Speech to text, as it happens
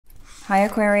Hi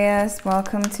Aquarius,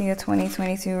 welcome to your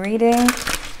 2022 reading.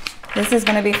 This is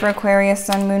going to be for Aquarius,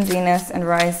 Sun, Moon, Venus, and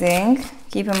Rising.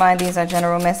 Keep in mind these are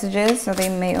general messages, so they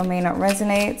may or may not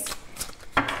resonate.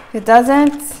 If it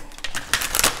doesn't,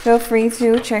 feel free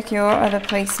to check your other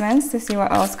placements to see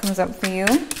what else comes up for you.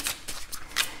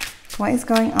 What is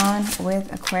going on with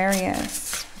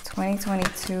Aquarius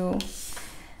 2022?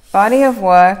 Body of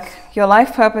work. Your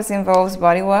life purpose involves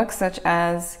body work such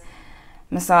as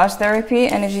massage therapy,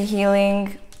 energy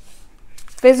healing,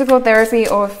 physical therapy,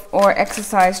 or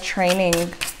exercise training.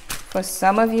 For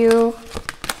some of you,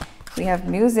 we have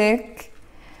music.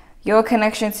 Your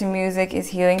connection to music is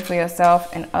healing for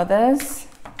yourself and others.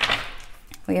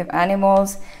 We have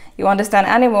animals. You understand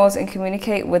animals and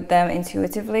communicate with them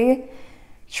intuitively.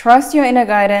 Trust your inner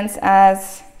guidance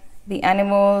as the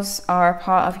animals are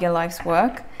part of your life's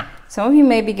work. Some of you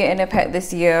may be getting a pet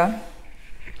this year.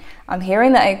 I'm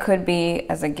hearing that it could be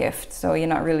as a gift, so you're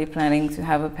not really planning to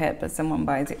have a pet, but someone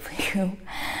buys it for you.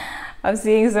 I'm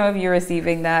seeing some of you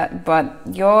receiving that, but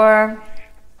your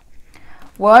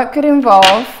work could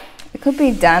involve, it could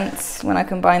be dance when I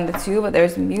combine the two, but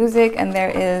there's music and there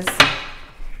is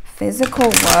physical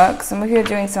work. Some of you are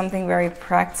doing something very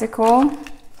practical.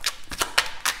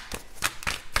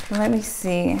 Let me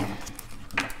see.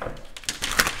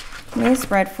 Give me a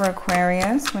spread for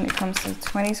Aquarius when it comes to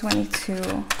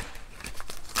 2022.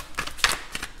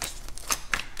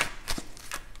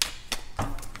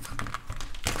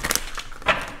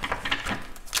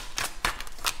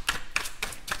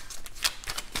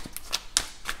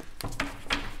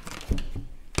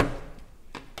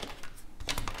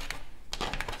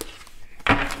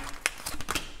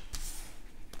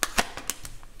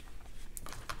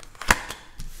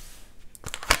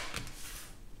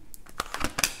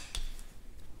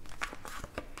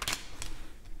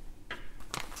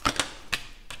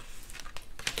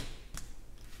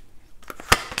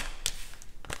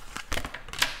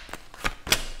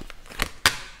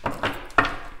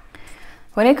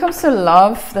 When it comes to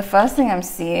love, the first thing I'm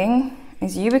seeing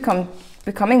is you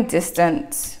becoming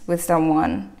distant with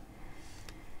someone.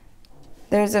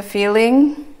 There's a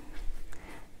feeling,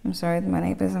 I'm sorry, my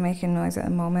neighbors are making noise at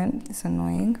the moment. It's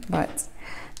annoying, but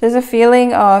there's a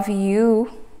feeling of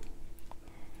you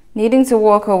needing to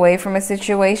walk away from a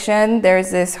situation.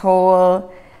 There's this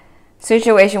whole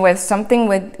situation where something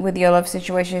with your love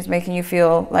situation is making you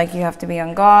feel like you have to be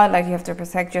on guard, like you have to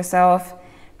protect yourself,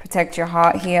 protect your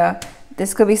heart here.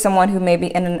 This could be someone who may be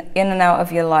in and out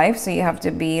of your life, so you have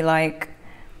to be like,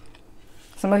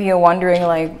 some of you are wondering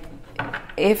like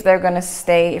if they're gonna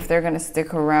stay, if they're gonna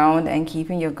stick around, and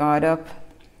keeping your guard up.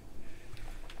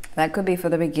 That could be for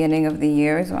the beginning of the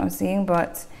year is what I'm seeing,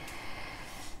 but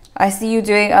I see you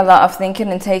doing a lot of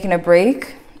thinking and taking a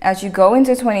break. As you go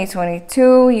into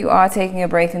 2022, you are taking a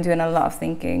break and doing a lot of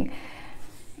thinking.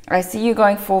 I see you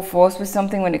going full force with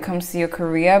something when it comes to your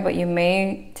career, but you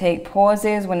may take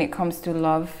pauses when it comes to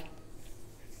love.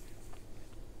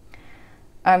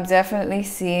 I'm definitely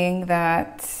seeing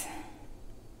that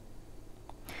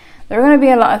there are going to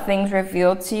be a lot of things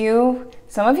revealed to you.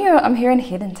 Some of you, I'm hearing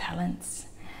hidden talents.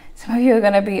 Some of you are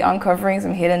going to be uncovering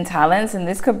some hidden talents, and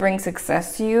this could bring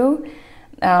success to you.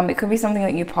 It could be something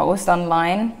that you post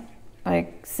online,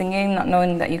 like singing, not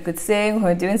knowing that you could sing,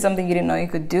 or doing something you didn't know you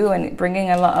could do, and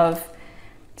bringing a lot of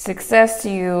success to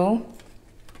you.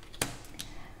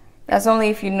 That's only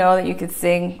if you know that you could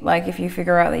sing, like if you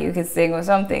figure out that you could sing or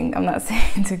something. I'm not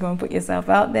saying to go and put yourself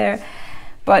out there,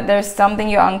 but there's something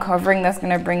you're uncovering that's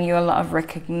going to bring you a lot of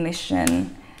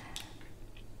recognition.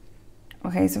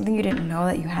 Okay, something you didn't know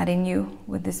that you had in you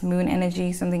with this moon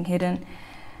energy, something hidden.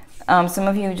 Some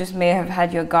of you just may have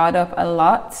had your guard up a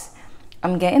lot.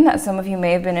 I'm getting that some of you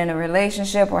may have been in a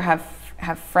relationship or have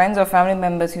friends or family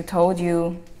members who told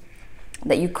you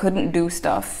that you couldn't do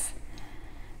stuff.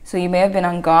 So you may have been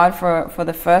on guard for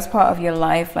the first part of your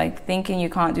life, like thinking you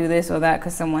can't do this or that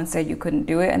because someone said you couldn't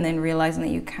do it, and then realizing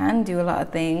that you can do a lot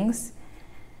of things.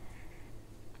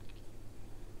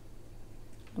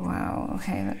 Wow,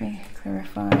 okay, let me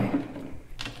clarify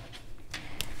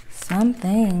some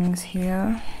things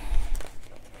here.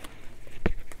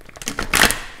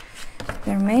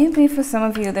 There may be, for some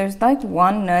of you, there's like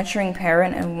one nurturing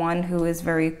parent and one who is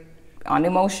very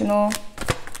unemotional.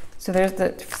 So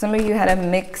there's some of you had a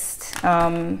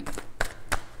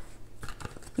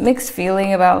mixed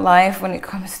feeling about life when it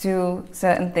comes to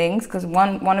certain things, because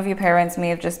one of your parents may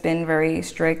have just been very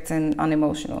strict and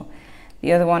unemotional.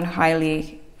 The other one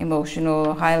highly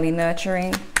emotional, highly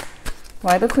nurturing.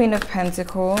 Why the Queen of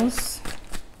Pentacles?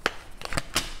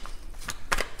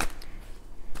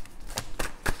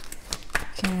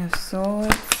 King of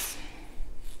Swords.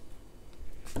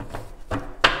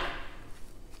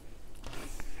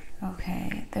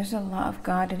 There's a lot of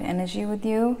guarded energy with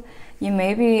you. You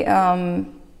may be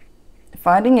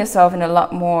finding yourself in a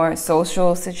lot more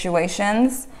social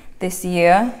situations this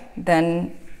year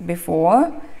than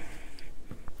before.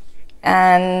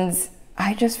 And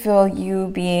I just feel you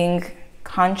being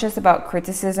conscious about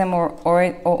criticism or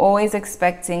always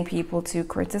expecting people to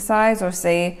criticize or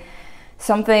say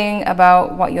something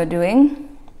about what you're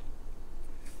doing.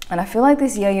 And I feel like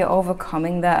this year you're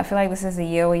overcoming that. I feel like this is a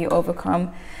year where you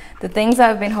overcome the things that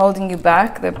have been holding you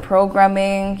back, the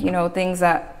programming, you know, things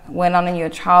that went on in your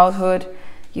childhood.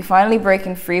 You're finally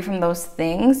breaking free from those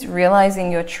things,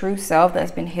 realizing your true self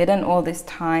that's been hidden all this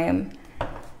time.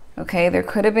 Okay, there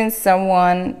could have been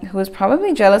someone who was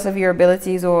probably jealous of your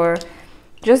abilities or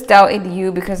just doubted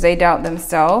you because they doubt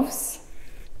themselves.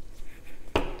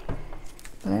 But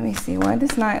let me see, why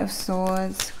this Knight of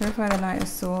Swords? Clarify the Knight of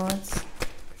Swords.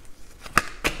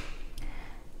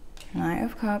 Knight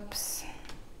of Cups.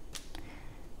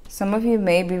 Some of you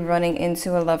may be running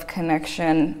into a love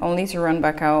connection only to run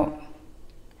back out.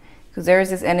 Because there is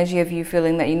this energy of you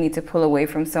feeling that you need to pull away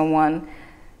from someone.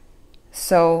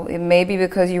 So it may be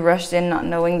because you rushed in not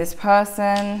knowing this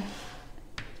person.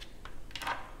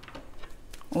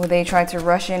 Or they tried to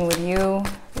rush in with you.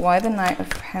 Why the Knight of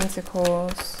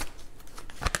Pentacles?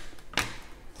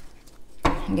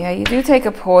 Yeah, you do take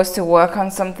a pause to work on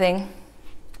something.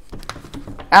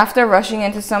 After rushing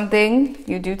into something,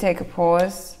 you do take a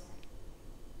pause.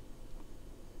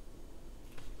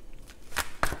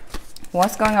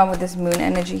 What's going on with this moon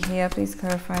energy here? Please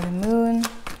clarify the moon.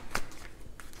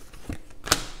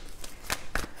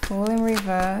 Fool in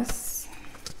reverse.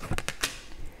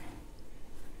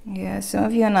 Yeah, some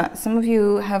of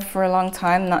you have for a long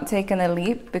time not taken a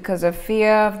leap because of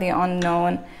fear of the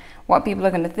unknown, what people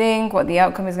are going to think, what the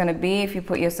outcome is going to be if you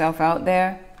put yourself out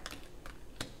there.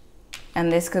 And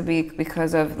this could be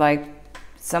because of like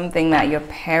something that your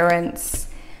parents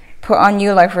put on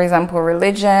you, like for example,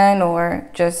 religion or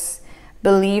just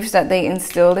beliefs that they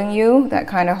instilled in you that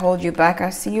kind of hold you back.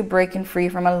 I see you breaking free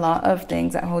from a lot of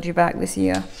things that hold you back this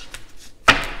year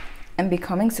and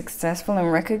becoming successful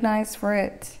and recognized for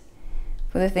it,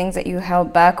 for the things that you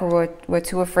held back or were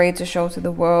too afraid to show to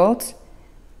the world.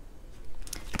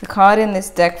 The card in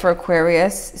this deck for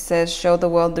Aquarius says, show the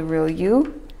world the real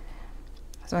you.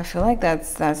 So I feel like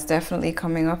that's definitely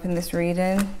coming up in this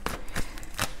reading,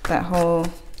 that whole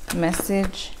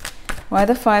message. Why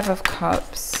the Five of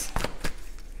Cups?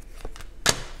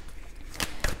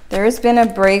 There has been a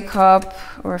breakup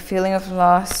or a feeling of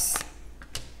loss.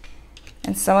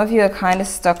 And some of you are kind of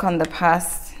stuck on the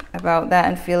past about that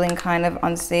and feeling kind of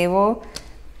unstable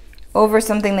over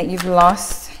something that you've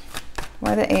lost.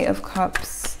 Why the Eight of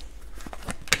Cups?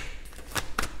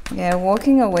 Yeah,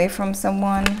 walking away from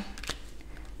someone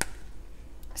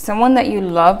that you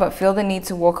love but feel the need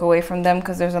to walk away from them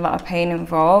because there's a lot of pain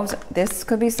involved. This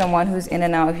could be someone who's in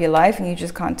and out of your life and you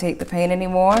just can't take the pain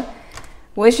anymore.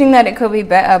 Wishing that it could be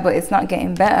better, but it's not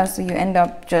getting better, so you end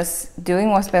up just doing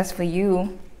what's best for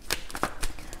you.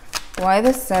 Why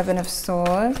the Seven of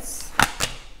Swords?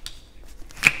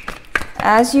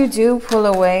 As you do pull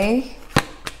away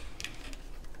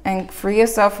and free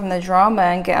yourself from the drama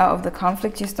and get out of the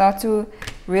conflict, you start to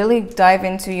really dive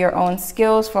into your own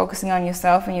skills, focusing on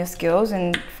yourself and your skills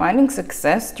and finding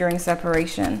success during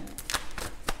separation.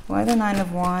 Why the Nine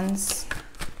of Wands?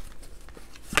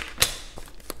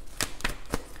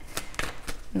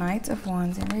 Knight of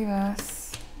Wands in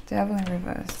reverse. Devil in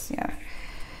reverse, yeah.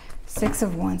 Six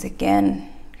of Wands again.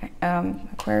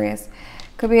 Aquarius.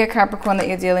 Could be a Capricorn that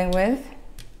you're dealing with.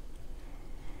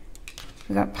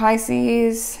 We got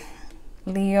Pisces,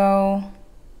 Leo,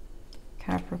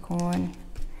 Capricorn.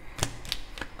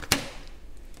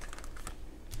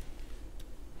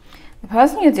 The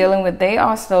person you're dealing with, they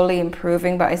are slowly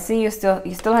improving, but I see you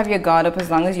still have your guard up as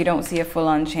long as you don't see a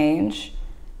full-on change.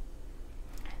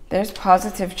 There's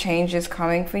positive changes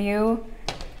coming for you.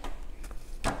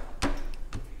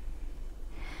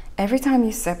 Every time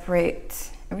you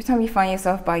separate, every time you find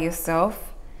yourself by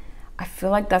yourself, I feel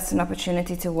like that's an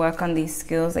opportunity to work on these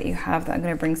skills that you have that are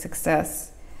going to bring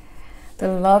success. The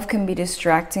love can be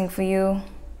distracting for you.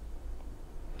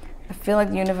 I feel like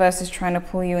the universe is trying to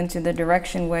pull you into the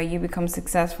direction where you become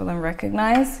successful and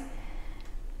recognized.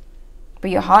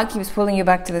 But your heart keeps pulling you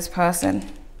back to this person,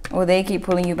 or they keep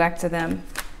pulling you back to them.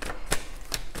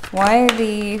 Why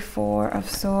the Four of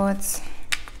Swords?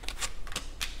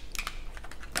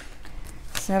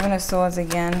 Seven of Swords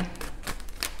again.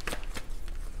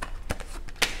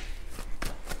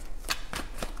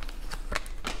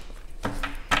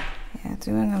 Yeah,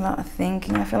 doing a lot of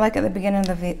thinking. I feel like at the beginning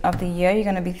of the year, you're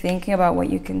going to be thinking about what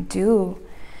you can do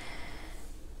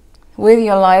with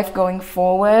your life going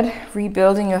forward,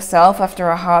 rebuilding yourself after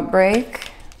a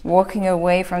heartbreak, walking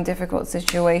away from difficult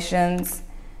situations.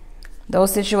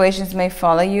 Those situations may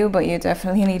follow you, but you're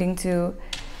definitely needing to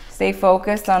stay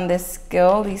focused on this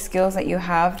skill, these skills that you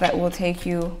have that will take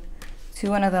you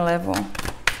to another level.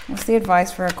 What's the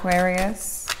advice for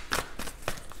Aquarius?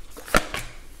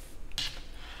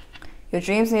 Your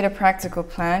dreams need a practical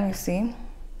plan, you see.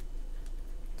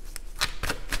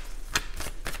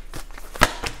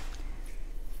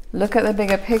 Look at the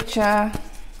bigger picture.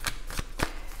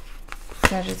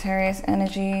 Sagittarius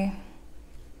energy.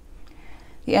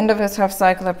 The end of a tough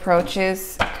cycle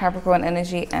approaches, Capricorn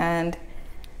energy, and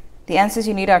the answers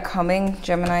you need are coming,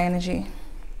 Gemini energy.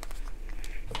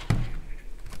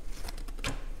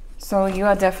 So you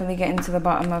are definitely getting to the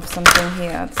bottom of something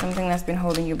here, something that's been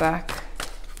holding you back.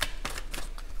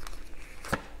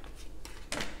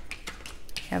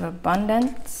 You have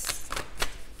abundance.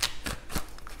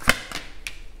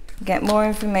 Get more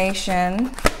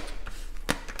information.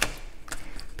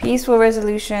 Peaceful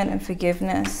resolution and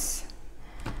forgiveness.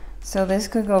 So this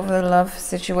could go for the love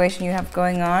situation you have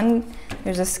going on.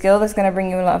 There's a skill that's going to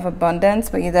bring you a lot of abundance,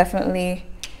 but you definitely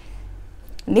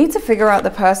need to figure out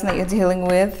the person that you're dealing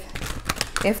with.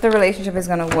 If the relationship is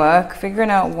going to work,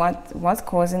 figuring out what's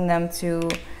causing them to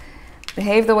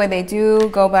behave the way they do,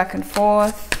 go back and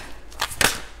forth.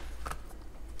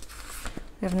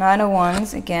 We have Nine of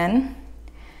Wands again.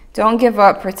 Don't give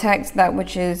up. Protect that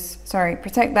which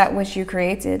you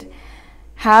created.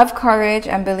 Have courage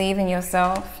and believe in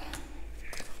yourself.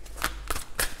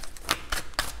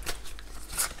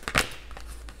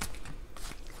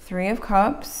 Three of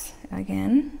Cups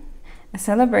again. A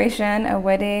celebration, a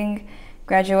wedding,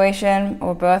 graduation,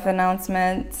 or birth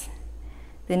announcement.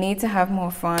 The need to have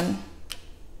more fun.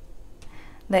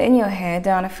 Letting your hair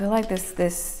down. I feel like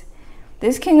this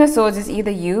King of Swords is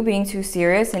either you being too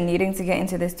serious and needing to get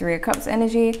into this Three of Cups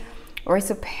energy, or it's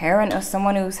a parent or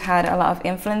someone who's had a lot of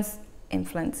influence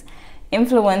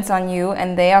on you,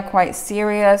 and they are quite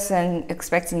serious and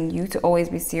expecting you to always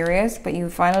be serious, but you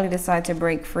finally decide to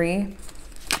break free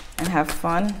and have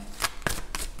fun.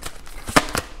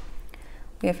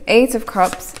 We have Eight of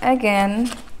Cups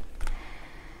again.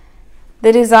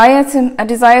 A desire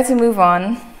to move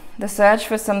on. The search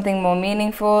for something more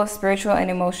meaningful, spiritual and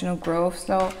emotional growth.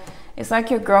 So it's like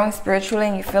you're growing spiritually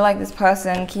and you feel like this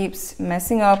person keeps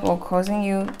messing up or causing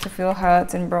you to feel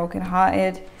hurt and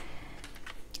brokenhearted.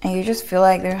 And you just feel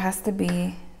like there has to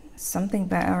be something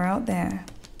better out there.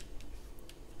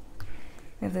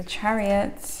 We have the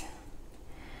Chariot.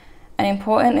 An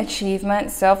important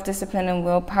achievement, self-discipline and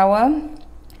willpower.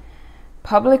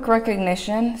 Public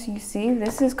recognition. So you see,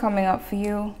 this is coming up for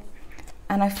you.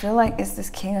 And I feel like it's this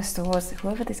King of Swords.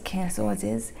 Whoever this King of Swords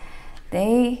is,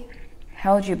 they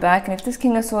held you back. And if this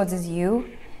King of Swords is you,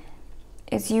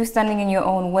 it's you standing in your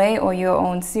own way or your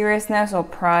own seriousness or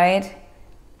pride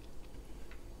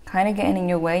kind of getting in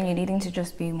your way, and you're needing to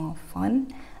just be more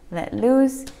fun, let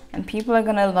loose. And people are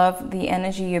going to love the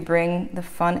energy you bring, the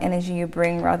fun energy you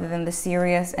bring, rather than the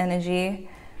serious energy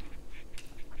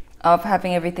of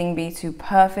having everything be too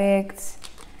perfect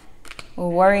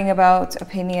or worrying about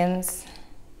opinions.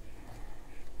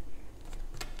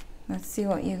 Let's see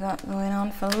what you got going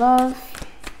on for love.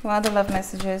 What are the love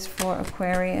messages for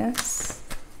Aquarius?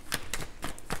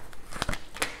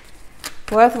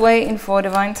 Worth waiting for.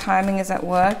 Divine timing is at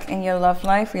work in your love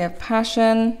life. We have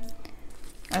passion.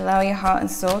 Allow your heart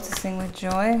and soul to sing with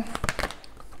joy.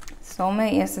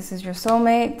 Soulmate. Yes, this is your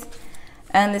soulmate.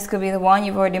 And this could be the one.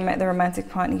 You've already met the romantic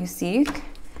partner you seek.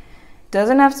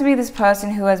 Doesn't have to be this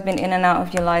person who has been in and out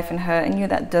of your life and hurting you.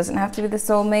 That doesn't have to be the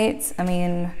soulmate. I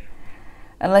mean,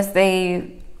 unless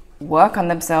they work on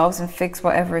themselves and fix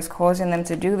whatever is causing them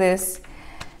to do this.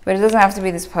 But it doesn't have to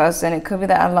be this person. It could be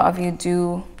that a lot of you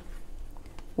do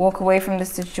walk away from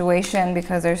this situation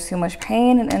because there's too much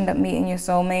pain and end up meeting your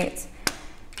soulmate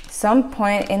some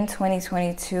point in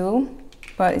 2022.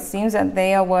 But it seems that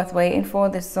they are worth waiting for,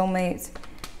 this soulmate.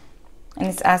 And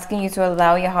it's asking you to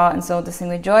allow your heart and soul to sing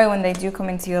with joy when they do come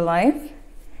into your life.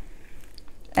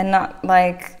 And not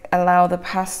like allow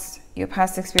your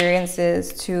past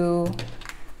experiences to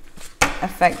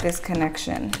affect this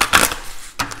connection.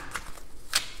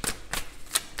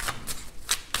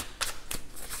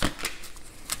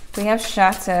 We have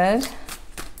Shattered,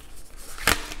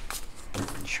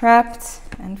 Trapped,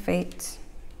 and Fate.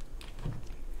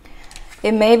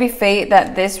 It may be fate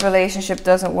that this relationship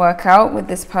doesn't work out with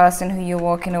this person who you're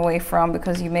walking away from,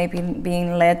 because you may be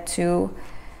being led to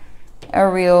a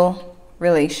real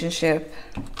relationship,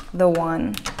 the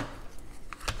one.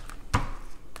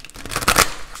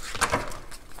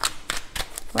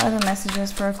 What are the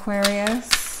messages for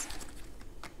Aquarius?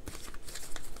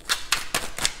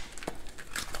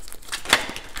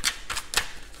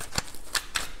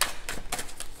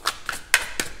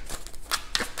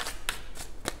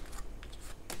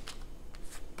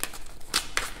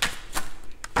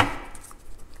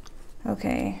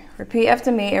 Okay, repeat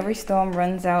after me. Every storm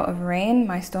runs out of rain.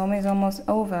 My storm is almost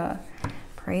over.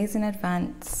 Praise in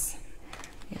advance.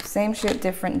 Same shit,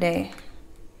 different day.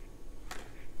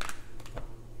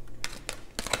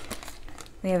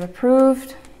 We have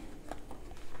approved.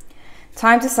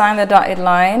 Time to sign the dotted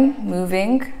line.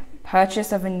 Moving.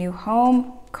 Purchase of a new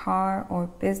home, car, or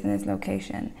business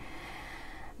location.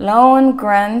 Loan,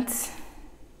 grant,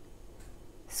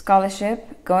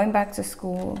 scholarship, going back to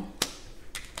school.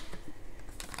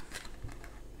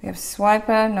 We have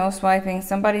swiper, no swiping.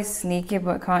 Somebody's sneaky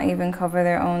but can't even cover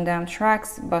their own damn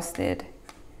tracks. Busted.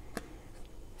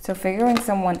 So figuring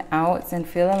someone out and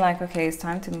feeling like, okay, it's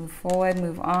time to move forward,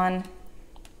 move on.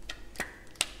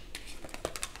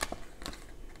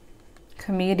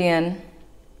 Comedian.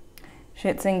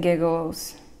 Shits and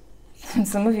giggles.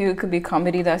 Some of you, it could be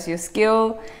comedy, that's your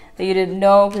skill that you didn't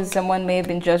know because someone may have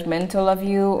been judgmental of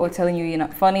you or telling you you're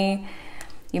not funny.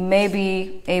 You may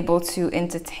be able to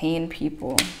entertain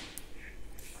people.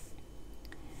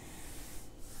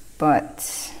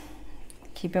 But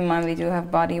keep in mind we do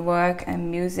have body work and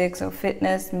music, so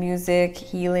fitness, music,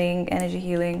 healing, energy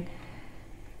healing,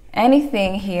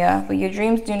 anything here. But your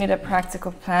dreams do need a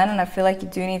practical plan, and I feel like you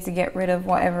do need to get rid of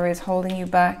whatever is holding you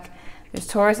back. There's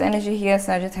Taurus energy here,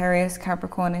 Sagittarius,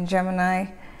 Capricorn, and Gemini.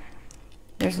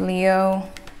 There's Leo.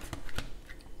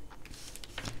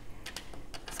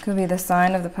 This could be the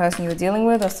sign of the person you're dealing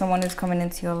with or someone who's coming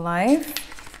into your life.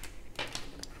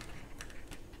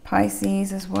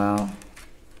 Pisces as well.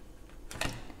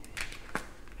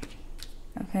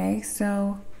 Okay,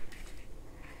 so,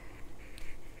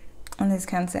 and there's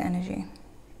Cancer energy.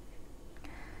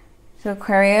 So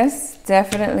Aquarius,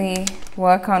 definitely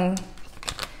work on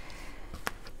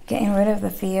getting rid of the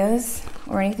fears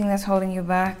or anything that's holding you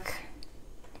back.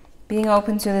 Being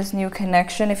open to this new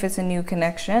connection, if it's a new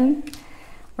connection,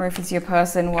 or if it's your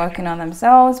person working on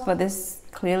themselves, but this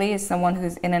clearly is someone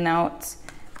who's in and out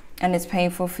and it's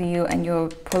painful for you and you're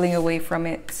pulling away from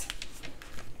it.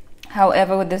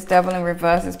 However, with this devil in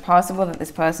reverse, it's possible that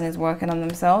this person is working on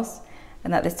themselves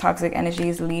and that this toxic energy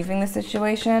is leaving the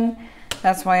situation.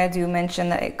 That's why I do mention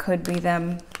that it could be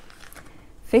them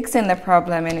fixing the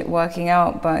problem and it working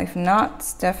out, but if not,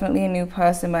 it's definitely a new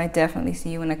person, but I definitely see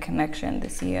you in a connection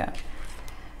this year.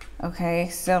 Okay,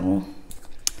 so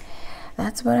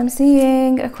that's what I'm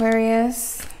seeing,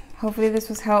 Aquarius. Hopefully this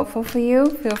was helpful for you.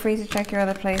 Feel free to check your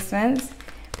other placements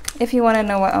if you want to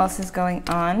know what else is going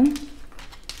on.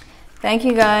 Thank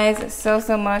you guys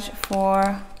so much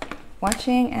for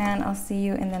watching, and I'll see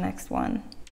you in the next one.